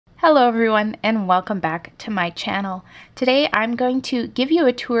Hello everyone and welcome back to my channel. Today I'm going to give you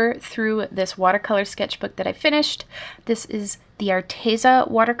a tour through this watercolor sketchbook that I finished. This is the Arteza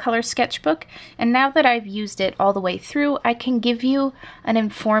watercolor sketchbook, and now that I've used it all the way through, I can give you an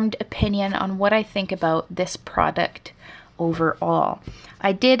informed opinion on what I think about this product overall.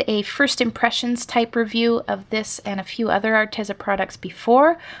 I did a first impressions type review of this and a few other Arteza products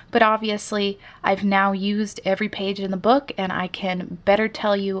before, but obviously I've now used every page in the book and I can better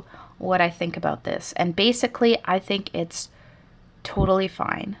tell you what I think about this. And basically I think it's totally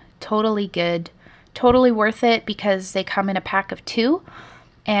fine, totally good, totally worth it because they come in a pack of 2.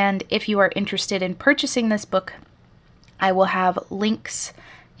 And if you are interested in purchasing this book, I will have links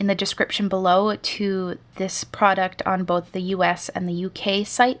in the description below to this product on both the US and the UK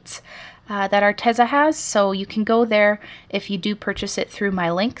sites that Arteza has, so you can go there if you do purchase it through my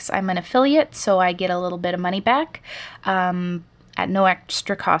links. I'm an affiliate, so I get a little bit of money back at no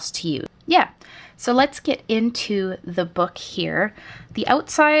extra cost to you. Yeah, so let's get into the book here. The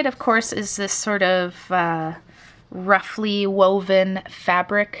outside, of course, is this sort of roughly woven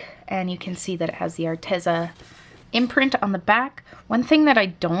fabric, and you can see that it has the Arteza imprint on the back. One thing that I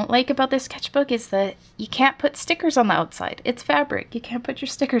don't like about this sketchbook is that you can't put stickers on the outside. It's fabric. You can't put your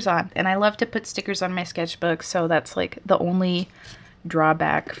stickers on. And I love to put stickers on my sketchbook, so that's like the only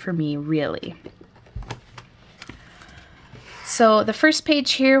drawback for me, really. So the first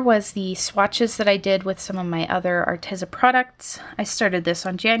page here was the swatches that I did with some of my other Arteza products. I started this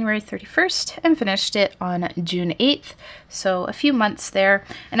on January 31st and finished it on June 8th, so a few months there.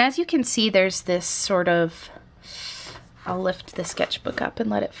 And as you can see, there's this sort of, I'll lift the sketchbook up and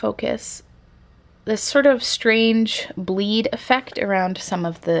let it focus, this sort of strange bleed effect around some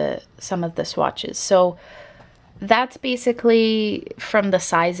of the swatches. So that's basically from the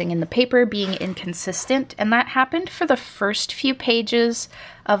sizing in the paper being inconsistent, and that happened for the first few pages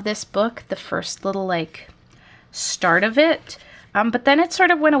of this book, the first little like start of it, but then it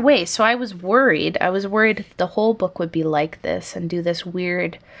sort of went away. So I was worried the whole book would be like this and do this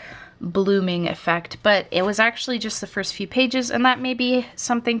weird blooming effect, but it was actually just the first few pages, and that may be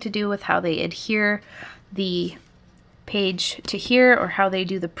something to do with how they adhere the page to here or how they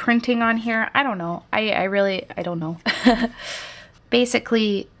do the printing on here. I don't know. I don't know.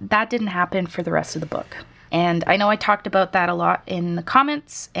 Basically, that didn't happen for the rest of the book. And I know I talked about that a lot in the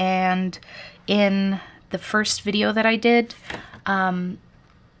comments and in the first video that I did.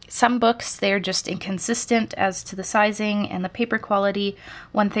 Some books, they're just inconsistent as to the sizing and the paper quality.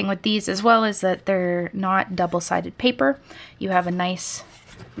 One thing with these as well is that they're not double-sided paper. You have a nice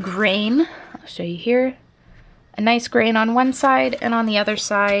grain, I'll show you here, a nice grain on one side, and on the other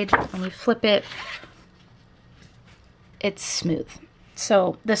side, when you flip it, it's smooth.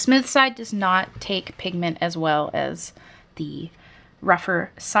 So the smooth side does not take pigment as well as the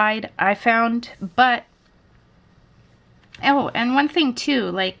rougher side, I found, but oh, and one thing too,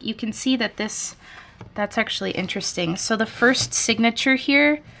 like you can see that that's actually interesting. So the first signature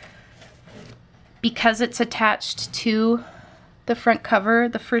here, because it's attached to the front cover,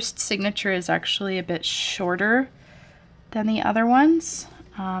 the first signature is actually a bit shorter than the other ones.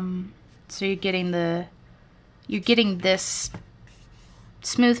 So you're getting this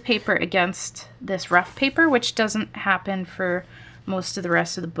smooth paper against this rough paper, which doesn't happen for most of the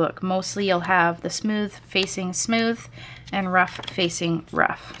rest of the book. Mostly you'll have the smooth facing smooth and rough facing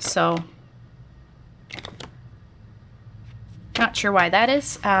rough. So not sure why that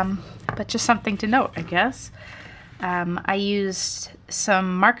is, but just something to note, I guess. I used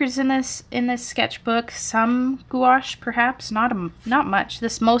some markers in this sketchbook, some gouache perhaps, not much.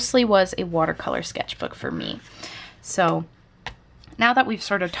 This mostly was a watercolor sketchbook for me. So now that we've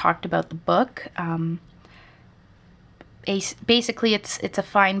sort of talked about the book, basically it's a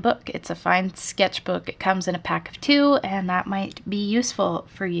fine book. It's a fine sketchbook. It comes in a pack of 2, and that might be useful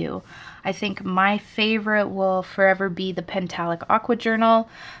for you. I think my favorite will forever be the Pentalic Aqua Journal,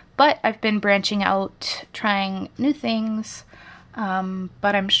 but I've been branching out, trying new things,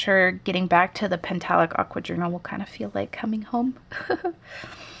 but I'm sure getting back to the Pentalic Aqua Journal will kind of feel like coming home.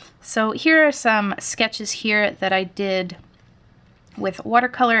 So here are some sketches here that I did with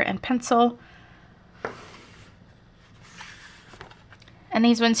watercolor and pencil. And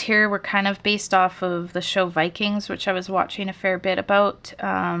these ones here were kind of based off of the show Vikings, which I was watching a fair bit about.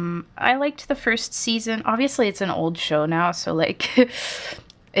 I liked the first season. Obviously, it's an old show now, so like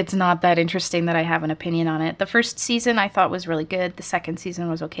it's not that interesting that I have an opinion on it. The first season I thought was really good. The second season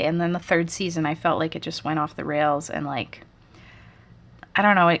was okay. And then the third season I felt like it just went off the rails, and like, I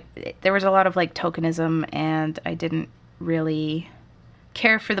don't know, there was a lot of like tokenism, and I didn't really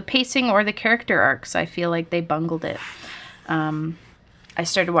care for the pacing or the character arcs. I feel like they bungled it. I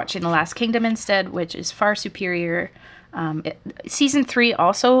started watching The Last Kingdom instead, which is far superior. Season 3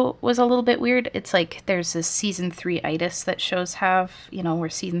 also was a little bit weird. It's like there's this season 3-itis that shows have, you know, where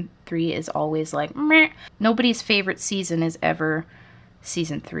season 3 is always like, meh. Nobody's favorite season is ever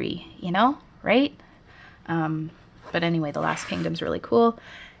season 3, you know, right? But anyway, The Last Kingdom's really cool.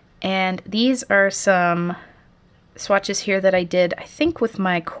 And these are some swatches here that I did, I think, with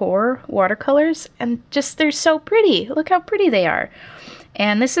my core watercolors, and just, they're so pretty. Look how pretty they are.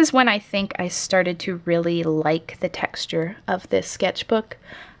 And this is when I think I started to really like the texture of this sketchbook.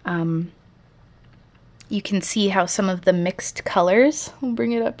 You can see how some of the mixed colors, I'll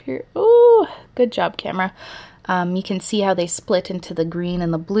bring it up here. Oh, good job, camera. You can see how they split into the green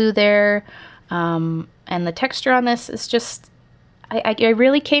and the blue there. And the texture on this is just, I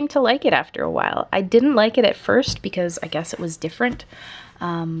really came to like it after a while. I didn't like it at first because I guess it was different.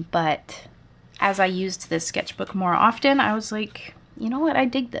 But as I used this sketchbook more often, I was like, you know what, I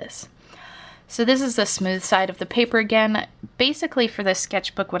dig this. So this is the smooth side of the paper again. Basically for this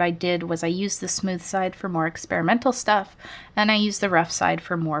sketchbook, what I did was I used the smooth side for more experimental stuff, and I used the rough side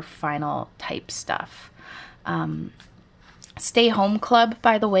for more final type stuff. Stay Home Club,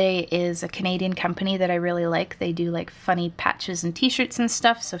 by the way, is a Canadian company that I really like. They do like funny patches and t-shirts and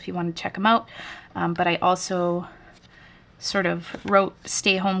stuff, so if you want to check them out. But I also sort of wrote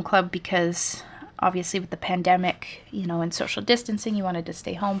Stay Home Club because obviously with the pandemic, you know, and social distancing, you wanted to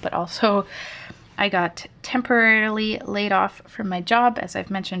stay home, but also I got temporarily laid off from my job, as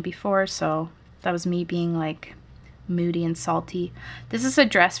I've mentioned before, so that was me being like moody and salty. This is a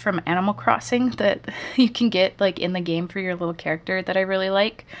dress from Animal Crossing that you can get like in the game for your little character that I really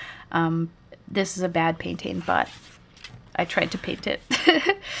like. This is a bad painting, but I tried to paint it.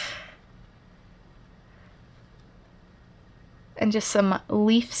 And just some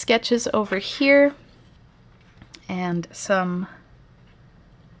leaf sketches over here, and some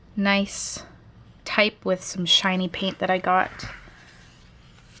nice type with some shiny paint that I got,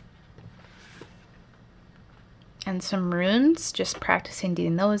 and some runes, just practicing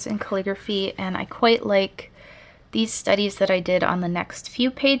doing those in calligraphy. And I quite like these studies that I did on the next few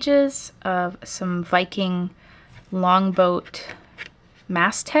pages of some Viking longboat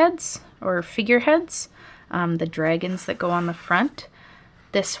mastheads or figureheads. The dragons that go on the front.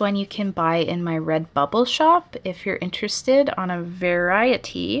 This one you can buy in my Redbubble shop if you're interested, on a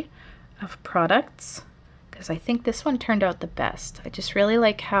variety of products, because I think this one turned out the best. I just really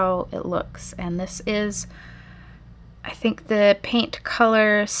like how it looks, and this is, I think, the paint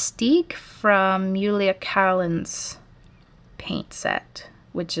color Stieg from Julia Callan's paint set,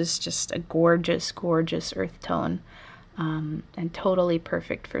 which is just a gorgeous, gorgeous earth tone, and totally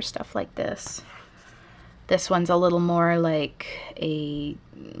perfect for stuff like this. This one's a little more like a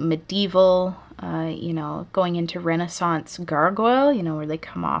medieval, you know, going into Renaissance gargoyle, you know, where they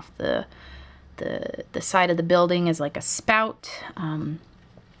come off the side of the building as like a spout.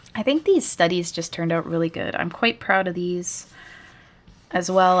 I think these studies just turned out really good. I'm quite proud of these,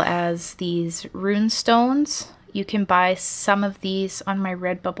 as well as these rune stones. You can buy some of these on my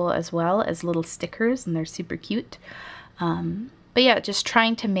Redbubble as well as little stickers, and they're super cute. But yeah, just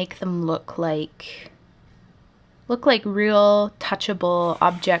trying to make them look like real touchable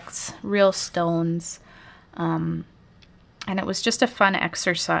objects, real stones. And it was just a fun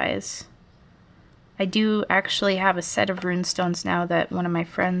exercise. I do actually have a set of runestones now that one of my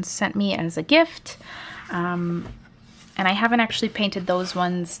friends sent me as a gift. And I haven't actually painted those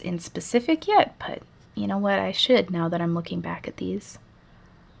ones in specific yet, but you know what, I should, now that I'm looking back at these.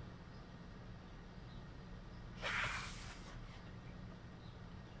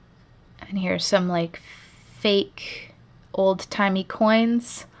 And here's some like fake old-timey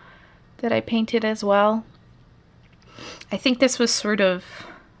coins that I painted as well. I think this was sort of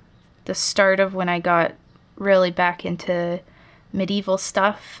the start of when I got really back into medieval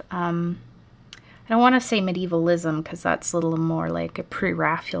stuff. I don't want to say medievalism because that's a little more like a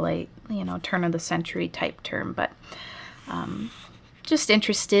pre-Raphaelite, you know, turn of the century type term, but just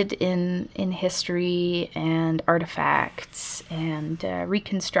interested in history and artifacts and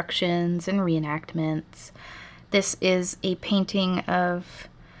reconstructions and reenactments. This is a painting of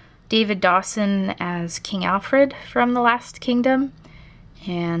David Dawson as King Alfred from The Last Kingdom,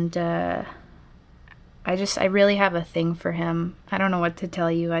 and I really have a thing for him. I don't know what to tell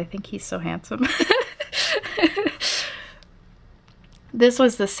you. I think he's so handsome. This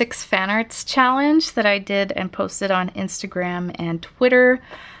was the 6 fan arts challenge that I did and posted on Instagram and Twitter.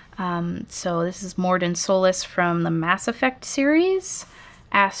 So this is Morden Solis from the Mass Effect series,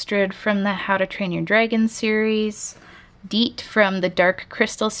 Astrid from the How to Train Your Dragon series, Deet from the Dark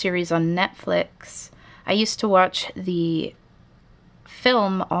Crystal series on Netflix. I used to watch the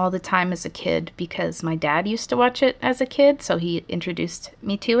film all the time as a kid because my dad used to watch it as a kid, so he introduced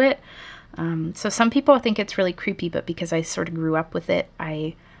me to it. So some people think it's really creepy, but because I sort of grew up with it,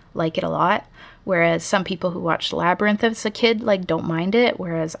 I like it a lot. Whereas some people who watched Labyrinth as a kid like don't mind it,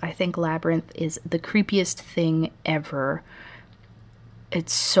 whereas I think Labyrinth is the creepiest thing ever.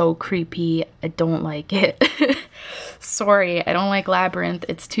 It's so creepy. I don't like it. Sorry, I don't like Labyrinth.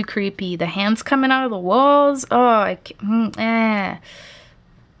 It's too creepy. The hands coming out of the walls. Oh, I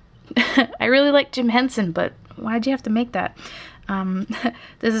really like Jim Henson, but why'd you have to make that?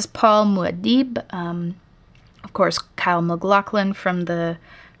 This is Paul Muad'Dib. Of course, Kyle MacLachlan from the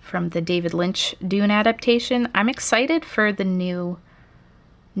David Lynch Dune adaptation. I'm excited for the new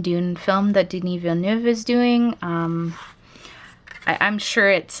Dune film that Denis Villeneuve is doing. I'm sure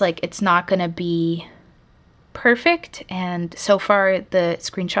it's not gonna be perfect, and so far the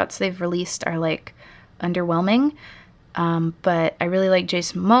screenshots they've released are like underwhelming. But I really like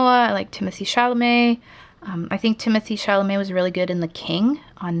Jason Momoa. I like Timothée Chalamet. I think Timothée Chalamet was really good in The King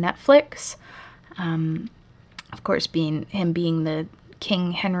on Netflix. Of course, being the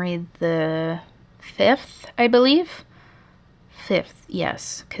King Henry the Fifth, I believe. Fifth,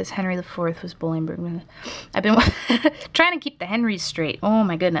 yes, because Henry the Fourth was Bolingbroke. I've been trying to keep the Henrys straight. Oh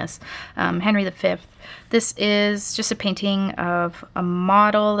my goodness. Henry the Fifth. This is just a painting of a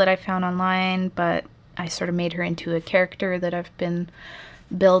model that I found online, but I sort of made her into a character that I've been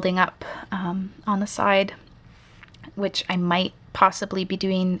building up on the side, which I might possibly be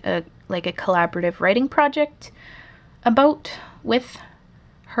doing a collaborative writing project about with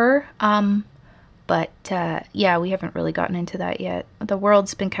her. But yeah, we haven't really gotten into that yet. The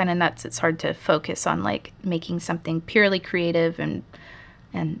world's been kind of nuts. It's hard to focus on like making something purely creative and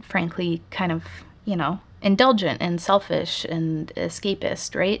frankly kind of, you know, indulgent and selfish and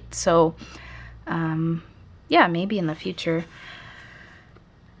escapist, right? So yeah, maybe in the future.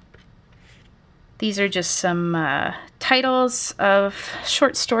 These are just some titles of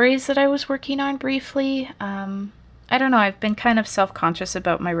short stories that I was working on briefly. I don't know, I've been kind of self-conscious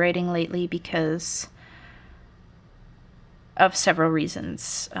about my writing lately because of several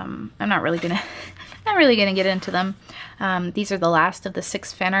reasons. I'm not really gonna get into them. These are the last of the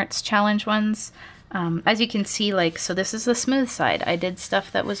 6 fan arts challenge ones. As you can see, like, so this is the smooth side. I did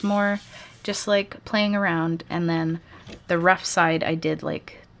stuff that was more just like playing around, and then the rough side I did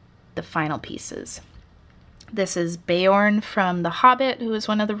like the final pieces. This is Beorn from The Hobbit, who is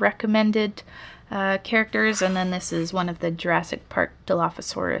one of the recommended characters, and then this is one of the Jurassic Park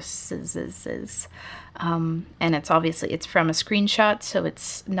Dilophosauruses. And it's obviously, it's from a screenshot, so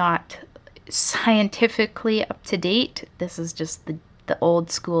it's not scientifically up to date. This is just the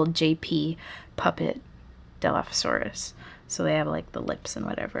old school JP puppet Dilophosaurus. So they have like the lips and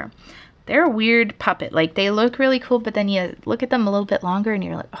whatever. They're a weird puppet. Like, they look really cool, but then you look at them a little bit longer and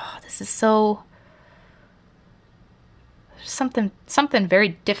you're like, oh, this is so... something very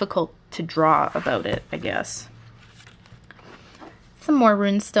difficult to draw about it, I guess. Some more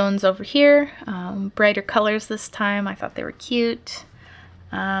rune stones over here. Brighter colors this time. I thought they were cute.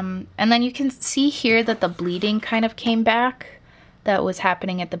 And then you can see here that the bleeding kind of came back. That was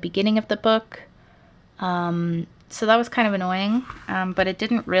happening at the beginning of the book. So that was kind of annoying, but it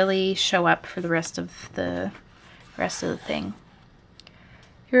didn't really show up for the rest of the thing.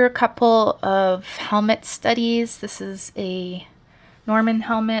 Here are a couple of helmet studies. This is a Norman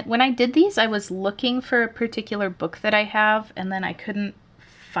helmet. When I did these, I was looking for a particular book that I have, and then I couldn't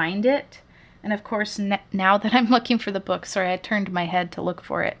find it. And of course, now that I'm looking for the book, sorry, I turned my head to look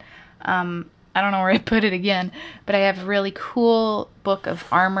for it. I don't know where I put it again, but I have a really cool book of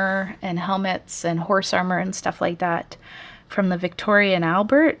armor and helmets and horse armor and stuff like that from the Victoria and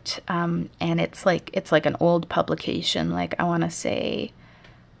Albert. And it's like an old publication, like I want to say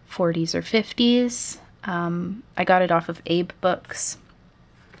 40s or 50s. I got it off of Abe Books.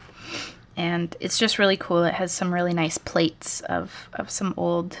 And it's just really cool. It has some really nice plates of some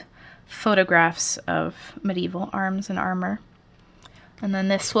old photographs of medieval arms and armor. And then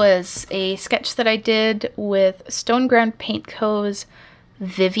this was a sketch that I did with Stone Ground Paint Co.'s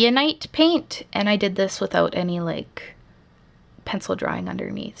Vivianite paint, and I did this without any like pencil drawing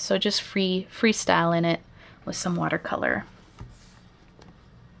underneath. So just freestyle in it with some watercolor.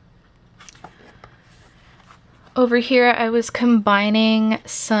 Over here I was combining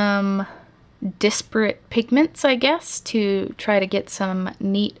some disparate pigments, I guess, to try to get some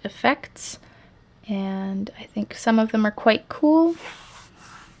neat effects. And I think some of them are quite cool.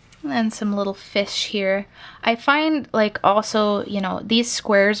 And then some little fish here. I find like also, you know, these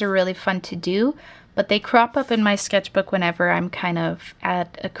squares are really fun to do, but they crop up in my sketchbook whenever I'm kind of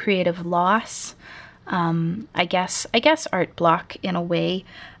at a creative loss. I guess art block in a way.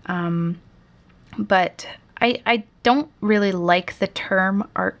 But I don't really like the term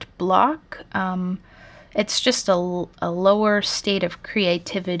art block. It's just a lower state of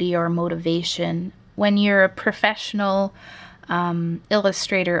creativity or motivation. When you're a professional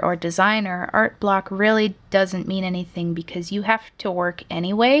illustrator or designer, art block really doesn't mean anything because you have to work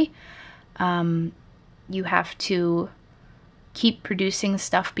anyway. You have to keep producing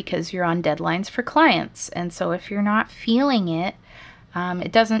stuff because you're on deadlines for clients. And so if you're not feeling it,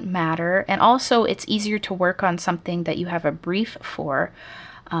 it doesn't matter. And also it's easier to work on something that you have a brief for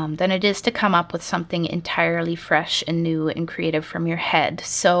than it is to come up with something entirely fresh and new and creative from your head.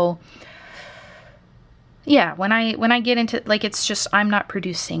 So yeah, when I get into, like, it's just, I'm not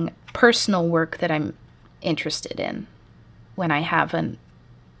producing personal work that I'm interested in when I have an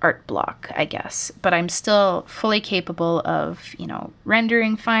art block, I guess. But I'm still fully capable of, you know,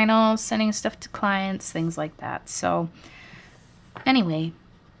 rendering finals, sending stuff to clients, things like that. So anyway,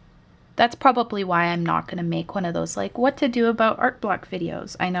 that's probably why I'm not going to make one of those, like, what to do about art block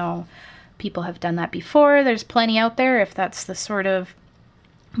videos. I know people have done that before. There's plenty out there if that's the sort of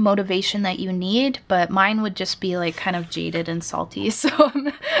motivation that you need, but mine would just be like kind of jaded and salty. So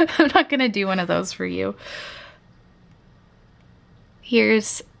I'm not going to do one of those for you.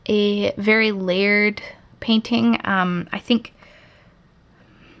 Here's a very layered painting. I think,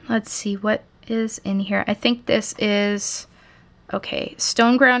 let's see what is in here. I think this is, okay,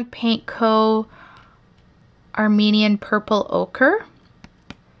 Stone Ground Paint Co. Armenian Purple Ochre.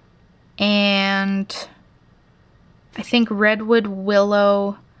 And I think Redwood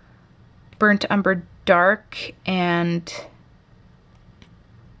Willow Burnt Umber Dark and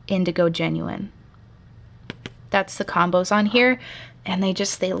Indigo Genuine. That's the combos on here. And they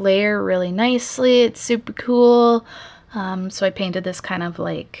layer really nicely. It's super cool. So I painted this kind of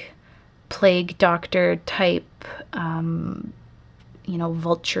like plague doctor type, you know,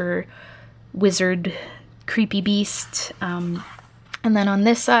 vulture, wizard, creepy beast. And then on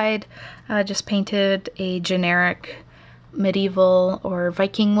this side, I just painted a generic medieval or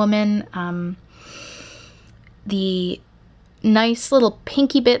Viking woman. The nice little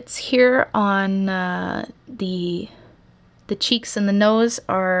pinky bits here on the cheeks and the nose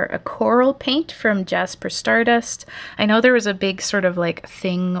are a coral paint from Jasper Stardust. I know there was a big sort of like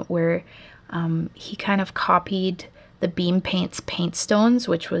thing where he kind of copied the Beam Paints paint stones,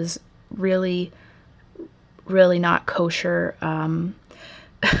 which was really not kosher.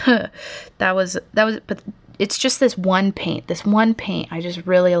 that was, but it's just this one paint I just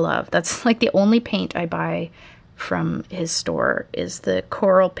really love. That's like the only paint I buy from his store is the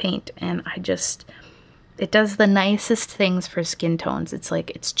coral paint, and it does the nicest things for skin tones. It's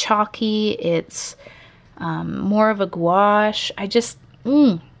like, it's chalky, it's more of a gouache. I just,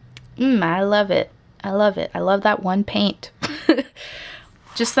 I love it. I love it. I love that one paint.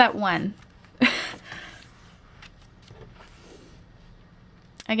 Just that one.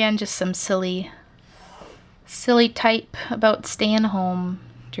 Again, just some silly type about staying home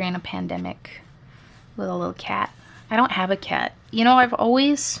during a pandemic with a little cat. I don't have a cat. You know, I've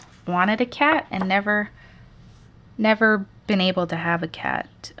always wanted a cat and never been able to have a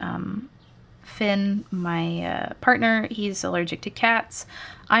cat. Finn, my partner, he's allergic to cats.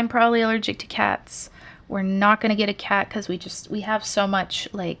 I'm probably allergic to cats. We're not gonna get a cat because we have so much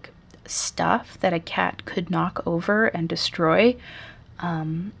like stuff that a cat could knock over and destroy.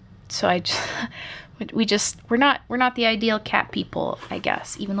 So we're not the ideal cat people, I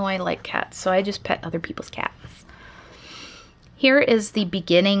guess, even though I like cats. So I just pet other people's cats. Here is the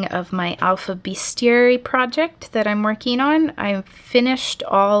beginning of my Alpha Bestiary project that I'm working on. I've finished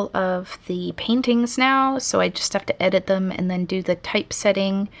all of the paintings now, so I just have to edit them and then do the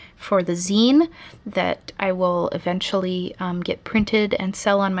typesetting for the zine that I will eventually get printed and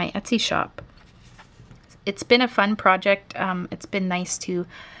sell on my Etsy shop. It's been a fun project. It's been nice to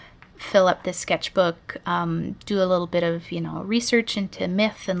fill up this sketchbook, do a little bit of, you know, research into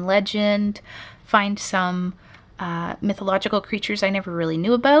myth and legend, find some mythological creatures I never really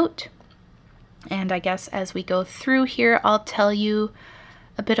knew about. And I guess as we go through here, I'll tell you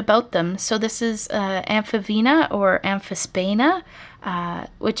a bit about them. So this is Amphivena or Amphisbaena,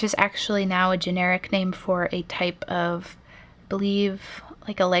 which is actually now a generic name for a type of, I believe,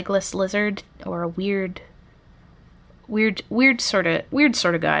 like a legless lizard or a weird sort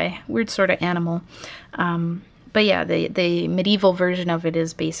of guy, weird sort of animal. But yeah, the medieval version of it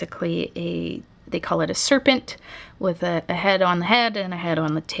is basically they call it a serpent with a head on the head and a head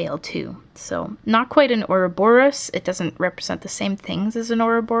on the tail too. So not quite an Ouroboros. It doesn't represent the same things as an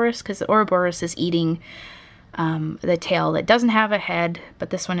Ouroboros because the Ouroboros is eating the tail that doesn't have a head,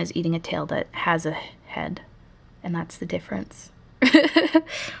 but this one is eating a tail that has head, and that's the difference.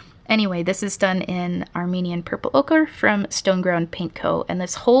 Anyway, this is done in Armenian Purple Ochre from Stone Ground Paint Co. And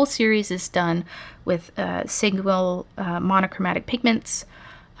this whole series is done with single monochromatic pigments.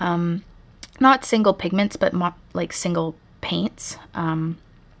 Not single pigments, but like single paints. Some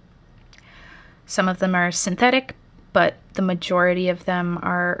of them are synthetic, but the majority of them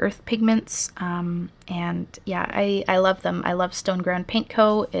are earth pigments. And yeah, I love them. I love Stone Ground Paint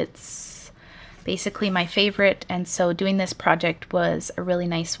Co. It's basically my favorite, and so doing this project was a really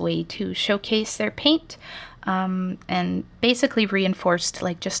nice way to showcase their paint, and basically reinforced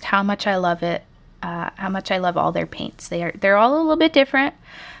like just how much I love it, how much I love all their paints. They're all a little bit different.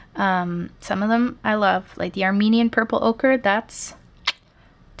 Some of them I love, like the Armenian Purple Ochre. That's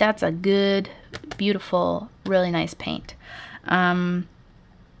a good, beautiful, really nice paint. But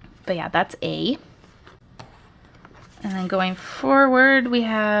yeah, that's A. And then going forward, we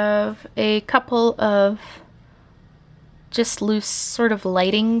have a couple of just loose sort of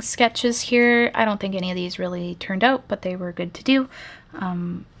lighting sketches here. I don't think any of these really turned out, but they were good to do.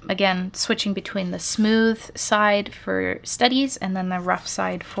 Again, switching between the smooth side for studies and then the rough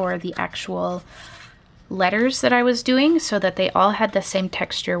side for the actual letters that I was doing, so that they all had the same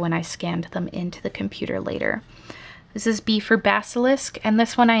texture when I scanned them into the computer later. This is B for Basilisk, and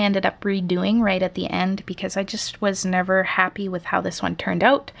this one I ended up redoing right at the end because I just was never happy with how this one turned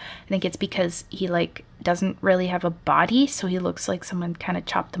out. I think it's because he like doesn't really have a body, so he looks like someone kind of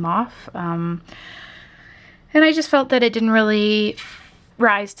chopped him off. And I just felt that it didn't really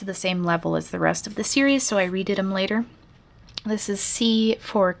rise to the same level as the rest of the series, so I redid him later. This is C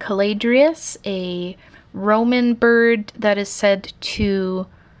for Caladrius, a Roman bird that is said to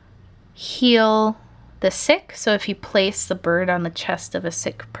heal the sick. So if you place the bird on the chest of a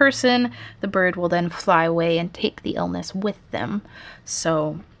sick person, the bird will then fly away and take the illness with them.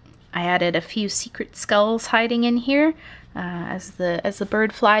 So I added a few secret skulls hiding in here as the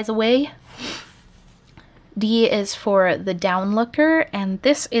bird flies away. D is for the Downlooker, and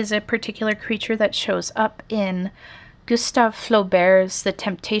this is a particular creature that shows up in Gustave Flaubert's The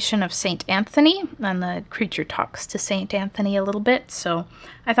Temptation of Saint Anthony, and the creature talks to Saint Anthony a little bit, so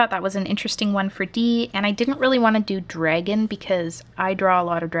I thought that was an interesting one for D. And I didn't really want to do dragon because I draw a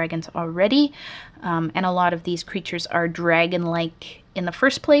lot of dragons already, and a lot of these creatures are dragon-like in the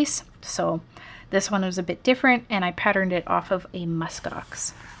first place, so this one was a bit different, and I patterned it off of a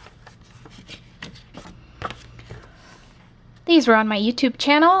muskox. These were on my YouTube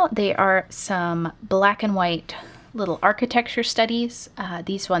channel. They are some black and white little architecture studies.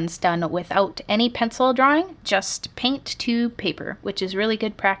 These ones done without any pencil drawing, just paint to paper, which is really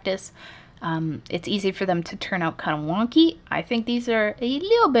good practice. It's easy for them to turn out kind of wonky. I think these are a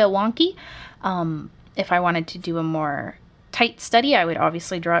little bit wonky. If I wanted to do a more tight study, I would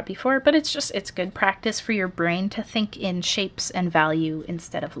obviously draw it before, but it's good practice for your brain to think in shapes and value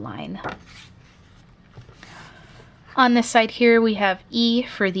instead of line. On this side here we have E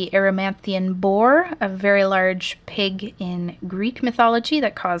for the Erymanthian boar, a very large pig in Greek mythology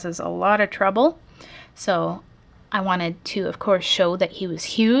that causes a lot of trouble. So I wanted to, of course, show that he was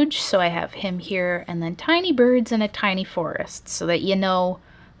huge, so I have him here and then tiny birds in a tiny forest so that you know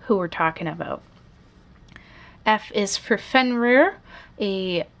who we're talking about. F is for Fenrir,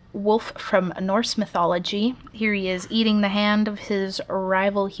 a wolf from Norse mythology. Here he is eating the hand of his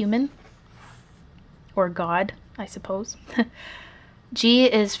rival human, or god, I suppose. G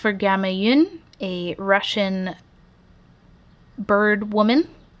is for Gamayun, a Russian bird woman,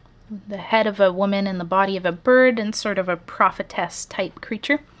 the head of a woman and the body of a bird, and sort of a prophetess type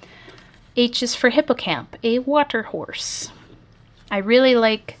creature. H is for Hippocamp, a water horse. I really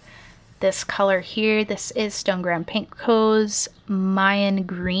like this color here. This is Stone Ground Paint Co.'s Mayan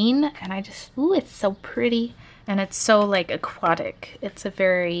Green, and I just, ooh, it's so pretty, and it's so like aquatic. It's a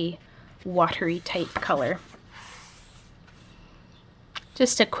very watery type color.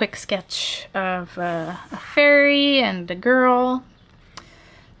 Just a quick sketch of a fairy and a girl.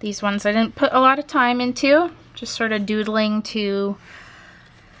 These ones I didn't put a lot of time into, just sort of doodling to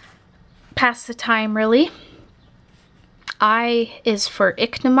pass the time really. I is for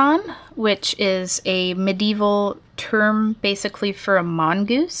Ichneumon, which is a medieval term basically for a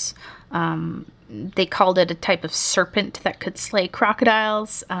mongoose. They called it a type of serpent that could slay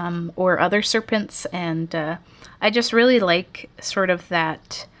crocodiles or other serpents, and I just really like sort of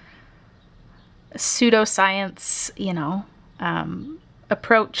that pseudoscience, you know,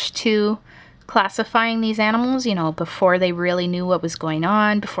 approach to classifying these animals, you know, before they really knew what was going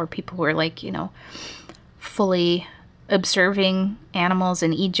on, before people were like, you know, fully observing animals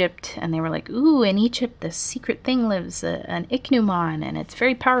in Egypt, and they were like, ooh, in Egypt this secret thing lives, an ichneumon, and it's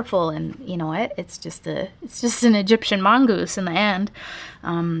very powerful. And you know what, it's just an Egyptian mongoose in the end.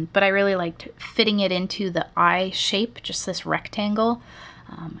 But I really liked fitting it into the eye shape, just this rectangle.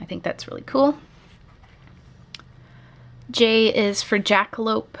 I think that's really cool. J is for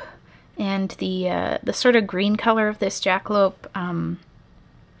jackalope, and the sort of green color of this jackalope,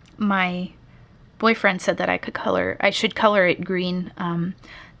 my boyfriend said that I should color it green.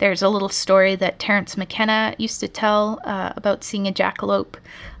 There's a little story that Terence McKenna used to tell about seeing a jackalope,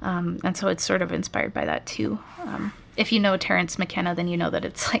 and so it's sort of inspired by that too. If you know Terence McKenna, then you know that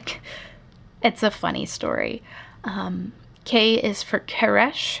it's a funny story. K is for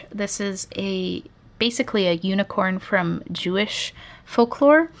Keresh. This is basically a unicorn from Jewish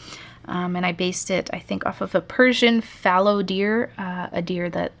folklore. And I based it, I think, off of a Persian fallow deer, a deer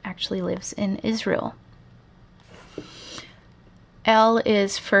that actually lives in Israel. L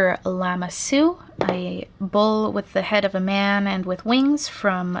is for Lamassu, a bull with the head of a man and with wings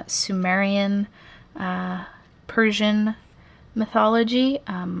from Sumerian Persian mythology.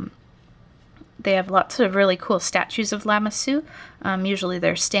 They have lots of really cool statues of Lamassu. Usually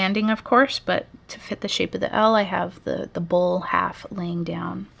they're standing, of course, but to fit the shape of the L, I have the bull half laying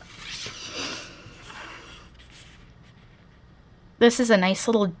down. This is a nice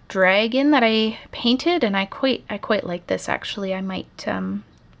little dragon that I painted, and I quite like this actually. I might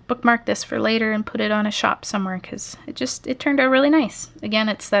bookmark this for later and put it on a shop somewhere because it turned out really nice. Again,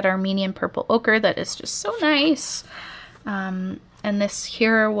 it's that Armenian purple ochre that is just so nice. And this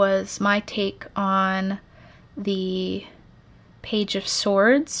here was my take on the Page of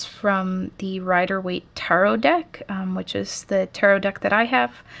Swords from the Rider-Waite Tarot deck, which is the tarot deck that I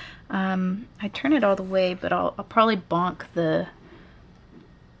have. I turn it all the way, but I'll probably bonk the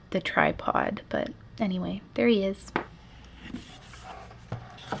tripod, but anyway, there he is.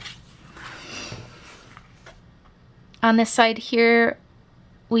 On this side here,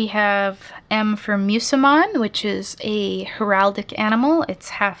 we have M for Musamon, which is a heraldic animal. It's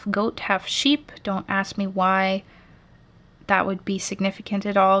half goat, half sheep. Don't ask me why that would be significant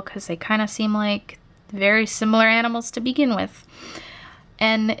at all, because they kind of seem like very similar animals to begin with.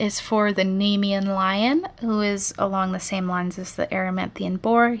 N is for the Nemean lion, who is along the same lines as the Erymanthian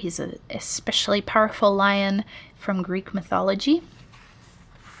boar. He's an especially powerful lion from Greek mythology.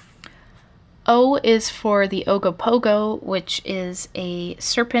 O is for the Ogopogo, which is a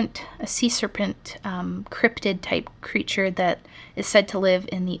serpent, a sea serpent, cryptid type creature that is said to live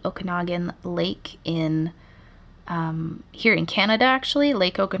in the Okanagan Lake in here in Canada, actually,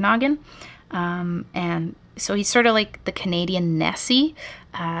 Lake Okanagan. And so he's sort of like the Canadian Nessie,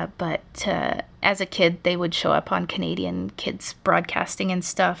 but as a kid, they would show up on Canadian kids broadcasting and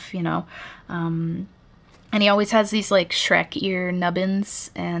stuff, you know. And he always has these like Shrek ear nubbins,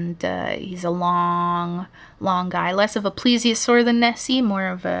 and he's a long guy, less of a plesiosaur than Nessie, more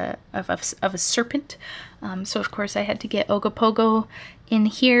of a serpent. So of course I had to get Ogopogo in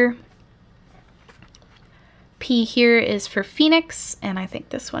here. P here is for Phoenix, and I think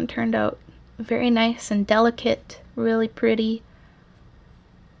this one turned out very nice and delicate, really pretty.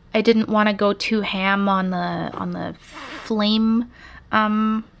 I didn't want to go too ham on the flame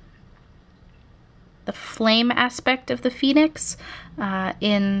aspect of the phoenix.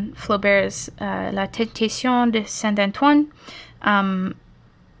 In Flaubert's La Tentation de Saint-Antoine, the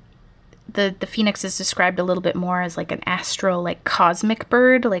phoenix is described a little bit more as like an astral, like cosmic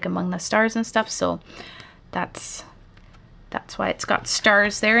bird, like among the stars and stuff, so that's why it's got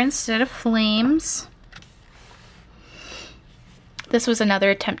stars there instead of flames. This was another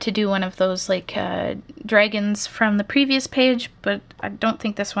attempt to do one of those like dragons from the previous page, but I don't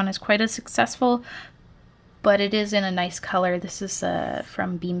think this one is quite as successful, but it is in a nice color. This is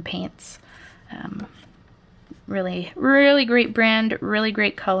from Beam Paints. Really, really great brand, really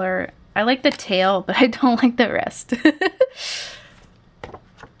great color. I like the tail, but I don't like the rest.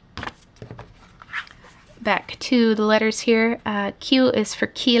 Back to the letters here. Q is for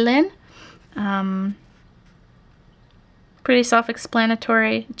Keelin. Pretty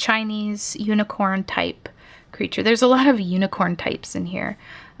self-explanatory. Chinese unicorn type creature. There's a lot of unicorn types in here.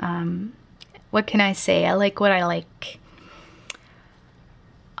 What can I say? I like what I like.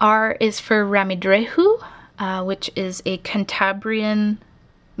 R is for Ramidrehu, which is a Cantabrian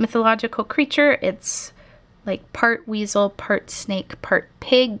mythological creature. It's like part weasel, part snake, part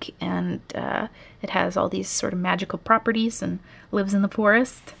pig, and it has all these sort of magical properties and lives in the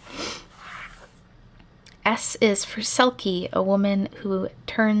forest. S is for Selkie, a woman who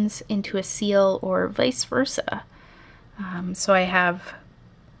turns into a seal or vice versa. So I have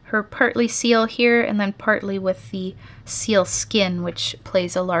her partly seal here and then partly with the seal skin, which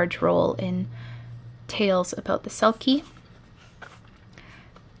plays a large role in tales about the Selkie.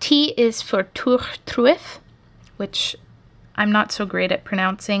 T is for Turtruith, which I'm not so great at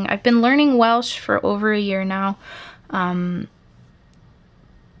pronouncing. I've been learning Welsh for over a year now,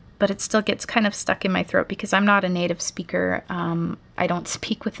 but it still gets kind of stuck in my throat because I'm not a native speaker. I don't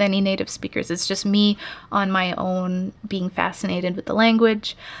speak with any native speakers. It's just me on my own being fascinated with the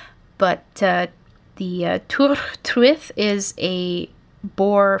language. But the Turtruith is a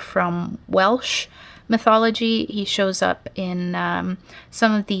boar from Welsh mythology. He shows up in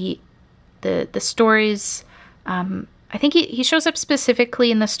some of the stories. I think he shows up specifically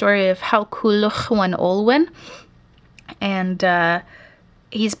in the story of How Culhwch Wan Olwen, and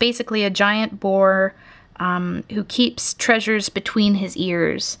he's basically a giant boar who keeps treasures between his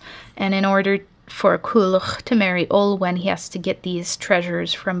ears, and in order for Culhwch to marry Olwen, he has to get these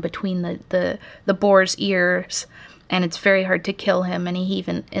treasures from between the boar's ears, and it's very hard to kill him, and he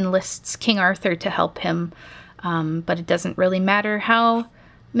even enlists King Arthur to help him, but it doesn't really matter how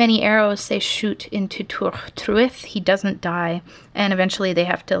many arrows they shoot into Turtruith, he doesn't die, and eventually they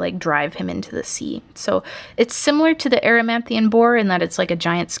have to like drive him into the sea. So it's similar to the Erymanthian boar in that it's like a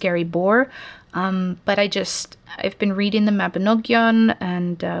giant scary boar, but I've been reading the Mabinogion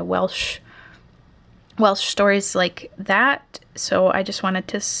and Welsh stories like that, so I just wanted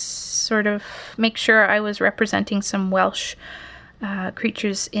to sort of make sure I was representing some Welsh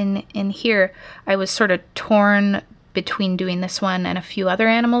creatures in here. I was sort of torn between doing this one and a few other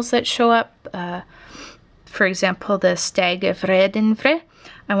animals that show up. For example, the stag of Redinvre.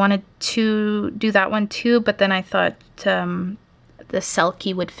 I wanted to do that one too, but then I thought the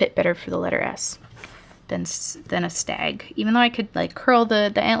Selkie would fit better for the letter S than a stag. Even though I could like curl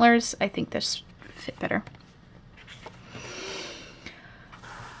the antlers, I think this fit better.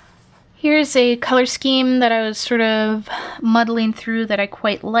 Here's a color scheme that I was sort of muddling through that I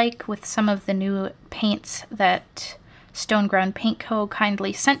quite like with some of the new paints that Stone Ground Paint Co.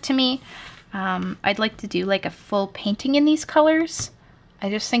 kindly sent to me. I'd like to do like a full painting in these colors. I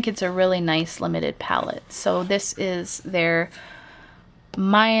just think it's a really nice limited palette. So this is their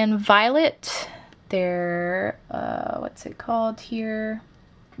Mayan Violet, their, what's it called here?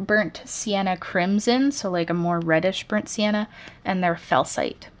 Burnt Sienna Crimson, so like a more reddish burnt sienna, and their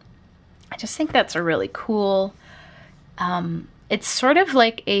Felsite. I just think that's a really cool, it's sort of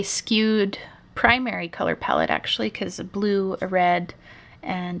like a skewed primary color palette actually, because a blue, a red,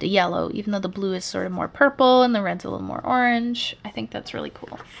 and a yellow, even though the blue is sort of more purple and the red's a little more orange. I think that's really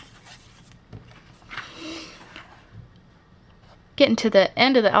cool. Getting to the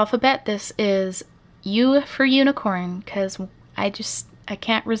end of the alphabet, this is U for unicorn, because I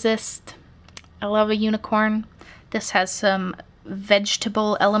can't resist. I love a unicorn. This has some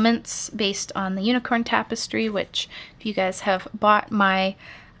vegetable elements based on the unicorn tapestry, which if you guys have bought my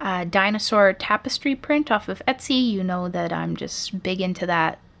dinosaur tapestry print off of Etsy, you know that I'm just big into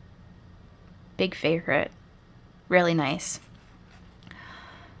that. Big favorite. Really nice.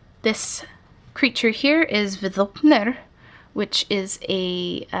 This creature here is Vidopnir, which is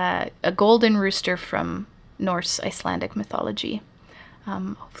a golden rooster from Norse Icelandic mythology.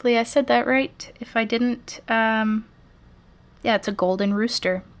 Hopefully I said that right. If I didn't, yeah, it's a golden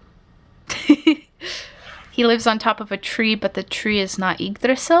rooster. He lives on top of a tree, but the tree is not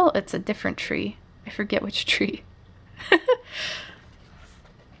Yggdrasil, it's a different tree. I forget which tree.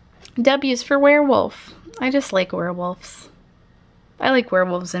 W is for werewolf. I just like werewolves. I like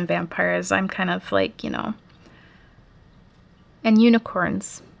werewolves and vampires. I'm kind of like, you know. And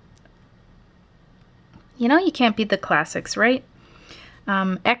unicorns. You know, you can't beat the classics, right?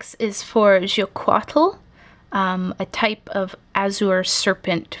 X is for Xiuhcoatl, a type of azure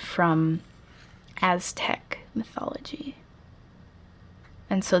serpent from Aztec mythology.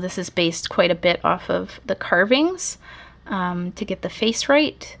 And so this is based quite a bit off of the carvings to get the face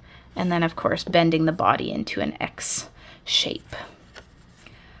right, and then of course bending the body into an X shape.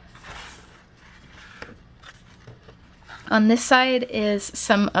 On this side is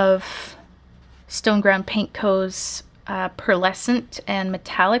some of Stone Ground Paint Co.'s pearlescent and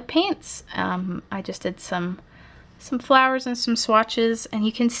metallic paints. I just did some flowers and some swatches, and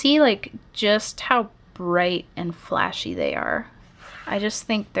you can see like just how bright and flashy they are. I just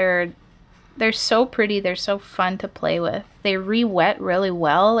think they're so pretty. They're so fun to play with. They re-wet really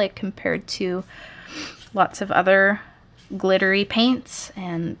well, like compared to lots of other glittery paints,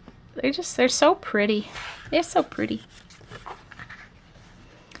 and they're so pretty. They're so pretty.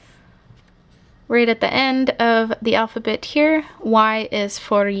 Right at the end of the alphabet here, Y is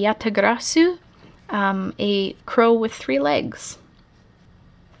for Yatagrasu, a crow with 3 legs.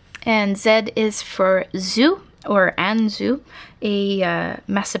 And Z is for Zu, or Anzu, a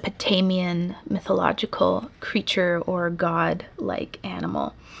Mesopotamian mythological creature or god-like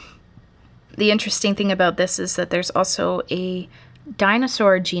animal. The interesting thing about this is that there's also a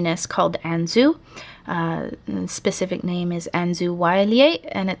dinosaur genus called Anzu. The specific name is Anzu wylie,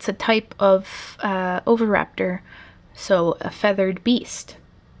 and it's a type of oviraptor, so a feathered beast.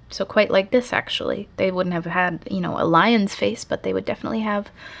 So quite like this, actually. They wouldn't have had, you know, a lion's face, but they would definitely have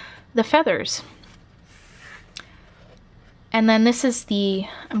the feathers. And then this is the,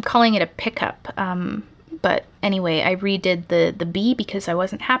 I'm calling it a pickup, but anyway, I redid the B because I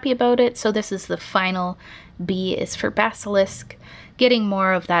wasn't happy about it. So this is the final B, is for basilisk, getting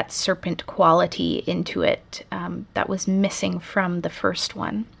more of that serpent quality into it that was missing from the first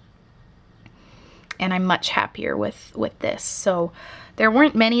one. And I'm much happier with this. So there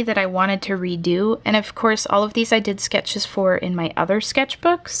weren't many that I wanted to redo. And of course, all of these I did sketches for in my other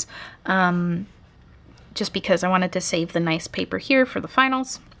sketchbooks, just because I wanted to save the nice paper here for the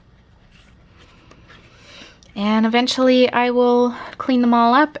finals. And eventually I will clean them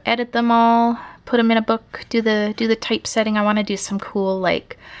all up, edit them all, put them in a book, do the typesetting. I want to do some cool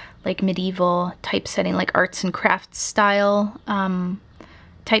like medieval typesetting, like arts and crafts style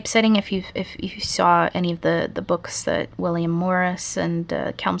typesetting. If you saw any of the books that William Morris and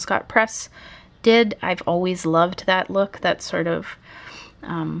Kelmscott Press did, I've always loved that look. That sort of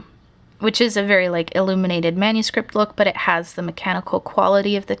which is a very like illuminated manuscript look, but it has the mechanical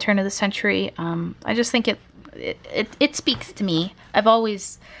quality of the turn of the century. I just think it speaks to me. I've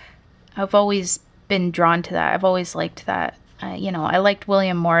always been drawn to that. I've always liked that. You know, I liked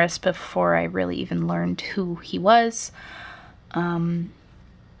William Morris before I really even learned who he was.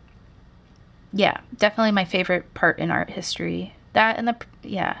 Yeah, definitely my favorite part in art history. That and the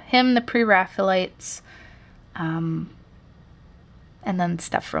Pre-Raphaelites, and then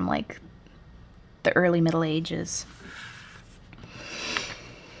stuff from like the early Middle Ages.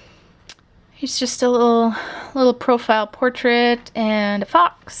 Here's just a little profile portrait and a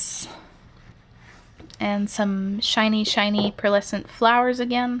fox. And some shiny pearlescent flowers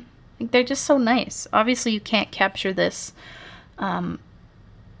again. Like, they're just so nice. Obviously you can't capture this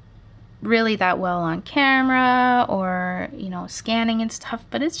really that well on camera or, you know, scanning and stuff,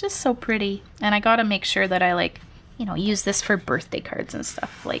 but it's just so pretty. And I gotta make sure that I like, you know, use this for birthday cards and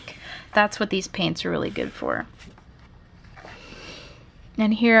stuff. Like, that's what these paints are really good for.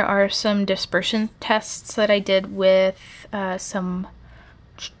 And here are some dispersion tests that I did with some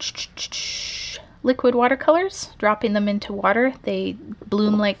liquid watercolors, dropping them into water. They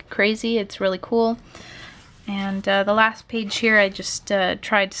bloom like crazy. It's really cool. And the last page here, I just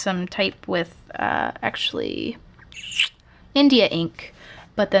tried some type with actually India ink,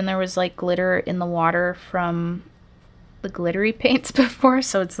 but then there was like glitter in the water from the glittery paints before,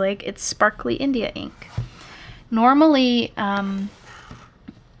 so it's like it's sparkly India ink. Normally, I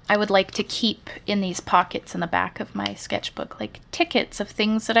would like to keep in these pockets in the back of my sketchbook like tickets of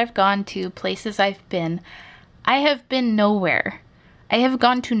things that I've gone to, places I've been. I have been nowhere. I have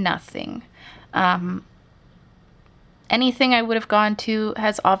gone to nothing. Anything I would have gone to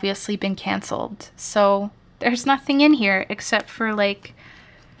has obviously been canceled. So there's nothing in here except for like,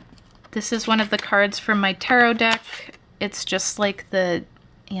 this is one of the cards from my tarot deck. It's just like the,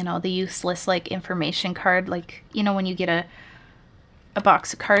 you know, the useless like information card. Like, you know, when you get a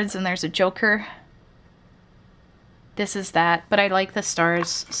box of cards and there's a joker. This is that, but I like the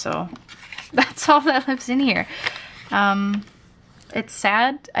stars, so that's all that lives in here. It's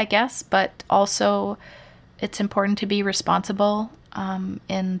sad, I guess, but also it's important to be responsible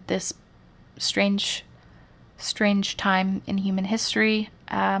in this strange time in human history.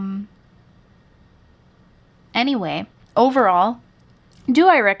 Anyway, overall, do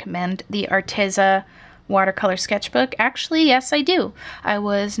I recommend the Arteza watercolor sketchbook? Actually, yes, I do. I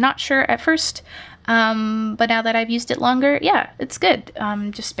was not sure at first, but now that I've used it longer, yeah, it's good.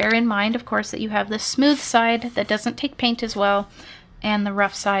 Just bear in mind, of course, that you have the smooth side that doesn't take paint as well, and the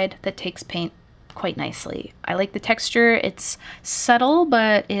rough side that takes paint quite nicely. I like the texture. It's subtle,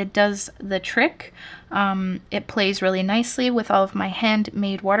 but it does the trick. It plays really nicely with all of my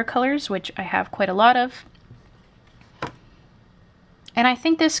handmade watercolors, which I have quite a lot of. And I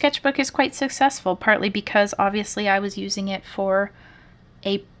think this sketchbook is quite successful, partly because obviously I was using it for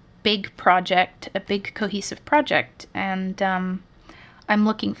a big project, a big cohesive project, and I'm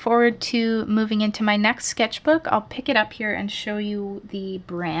looking forward to moving into my next sketchbook. I'll pick it up here and show you the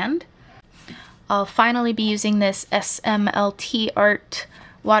brand. I'll finally be using this SMLT Art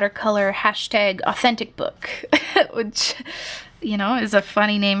watercolor #authentic book, which you know, is a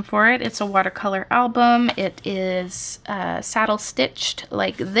funny name for it. It's a watercolor album. It is saddle stitched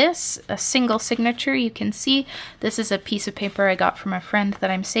like this, a single signature. You can see this is a piece of paper I got from a friend that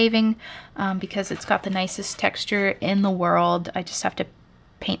I'm saving because it's got the nicest texture in the world. I just have to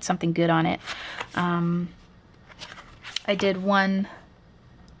paint something good on it. I did one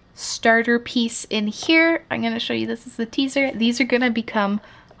starter piece in here. I'm going to show you, this is the teaser. These are going to become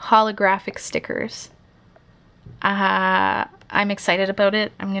holographic stickers. I'm excited about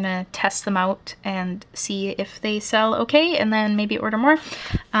it. I'm gonna test them out and see if they sell okay, and then maybe order more.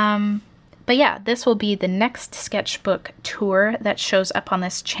 But yeah, this will be the next sketchbook tour that shows up on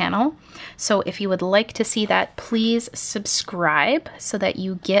this channel. So if you would like to see that, please subscribe so that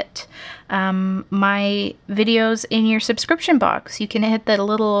you get my videos in your subscription box. You can hit the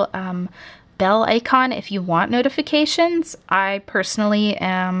little bell icon if you want notifications. I personally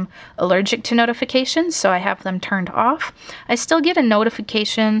am allergic to notifications, so I have them turned off. I still get a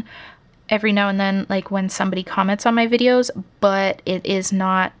notification every now and then, like when somebody comments on my videos, but it is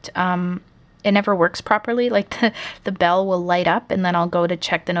not, it never works properly. Like the bell will light up and then I'll go to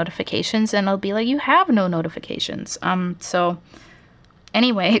check the notifications and it'll be like, you have no notifications. So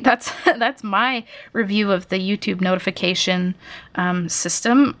anyway, that's my review of the YouTube notification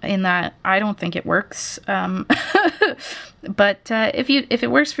system, in that I don't think it works. But if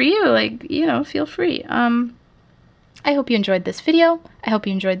it works for you, like, you know, feel free. I hope you enjoyed this video. I hope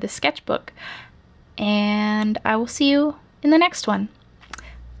you enjoyed this sketchbook, and I will see you in the next one.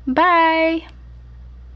 Bye!